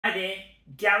Hi there,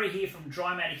 Gary here from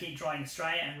Drymatic Ink Drying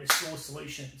Australia and Restore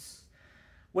Solutions.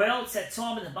 Well, it's that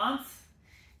time of the month.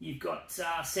 You've got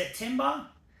September,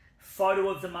 photo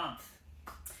of the month.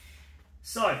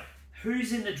 So,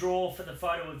 who's in the draw for the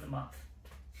photo of the month?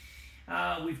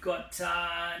 We've got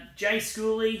Jay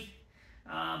Schooley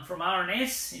from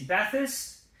RNS in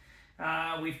Bathurst.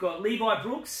 We've got Levi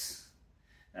Brooks,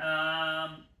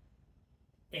 and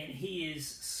he is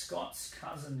Scott's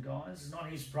cousin, guys, not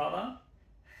his brother.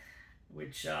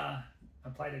 Which I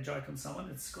played a joke on someone.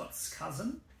 It's Scott's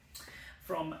cousin.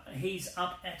 He's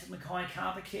up at Mackay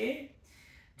Carpet Care.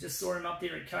 Just saw him up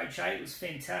there at Coach 8. It was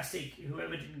fantastic.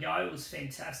 Whoever didn't go, it was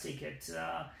fantastic at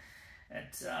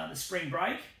the spring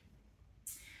break.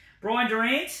 Brian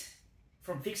Durant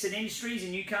from Fix It Industries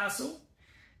in Newcastle,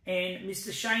 and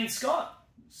Mr. Shane Scott,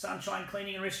 Sunshine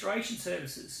Cleaning and Restoration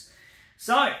Services.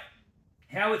 So,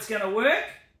 how it's going to work?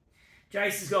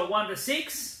 Jason's got 1 to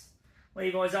 6.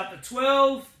 Levi's up to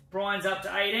 12, Brian's up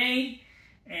to 18,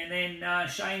 and then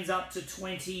Shane's up to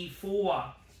 24,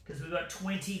 because we've got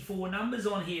 24 numbers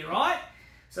on here, right?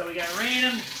 So we go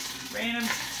random, spin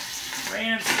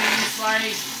this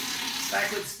way,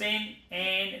 backward spin,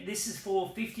 and this is for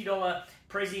 $50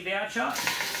 Prezi voucher.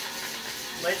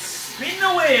 Let's spin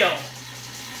the wheel.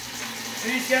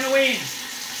 Who's going to win?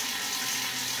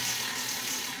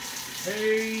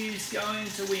 Who's going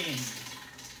to win?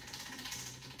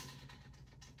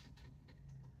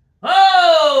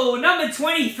 Oh, number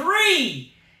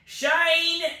 23,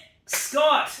 Shane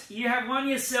Scott. You have won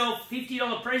yourself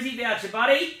 $50 Prezi voucher,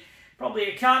 buddy. Probably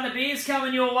a carton of beers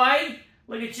coming your way.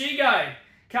 Look at you go.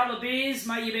 Couple of beers,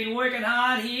 mate. You've been working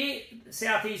hard here,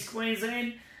 Southeast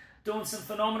Queensland, doing some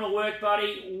phenomenal work,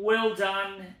 buddy. Well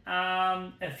done.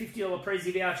 A $50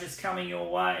 Prezi voucher's coming your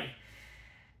way.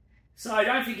 So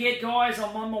don't forget, guys,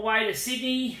 I'm on my way to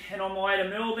Sydney and on my way to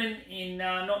Melbourne in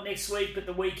not next week, but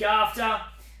the week after.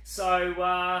 So,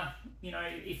 you know,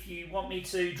 if you want me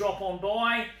to drop on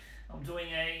by, I'm doing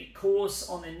a course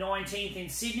on the 19th in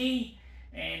Sydney,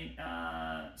 and,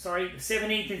 sorry, the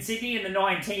 17th in Sydney and the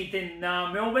 19th in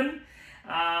Melbourne.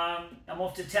 I'm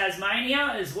off to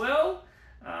Tasmania as well,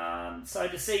 so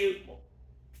to see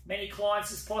many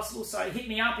clients as possible. So hit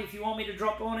me up if you want me to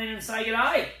drop on in and say good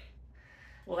day.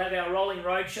 We'll have our rolling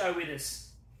roadshow with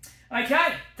us.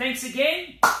 Okay, thanks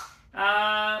again.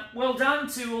 Well done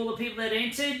to all the people that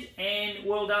entered, and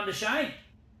well done to Shane.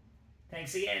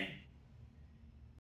 Thanks again.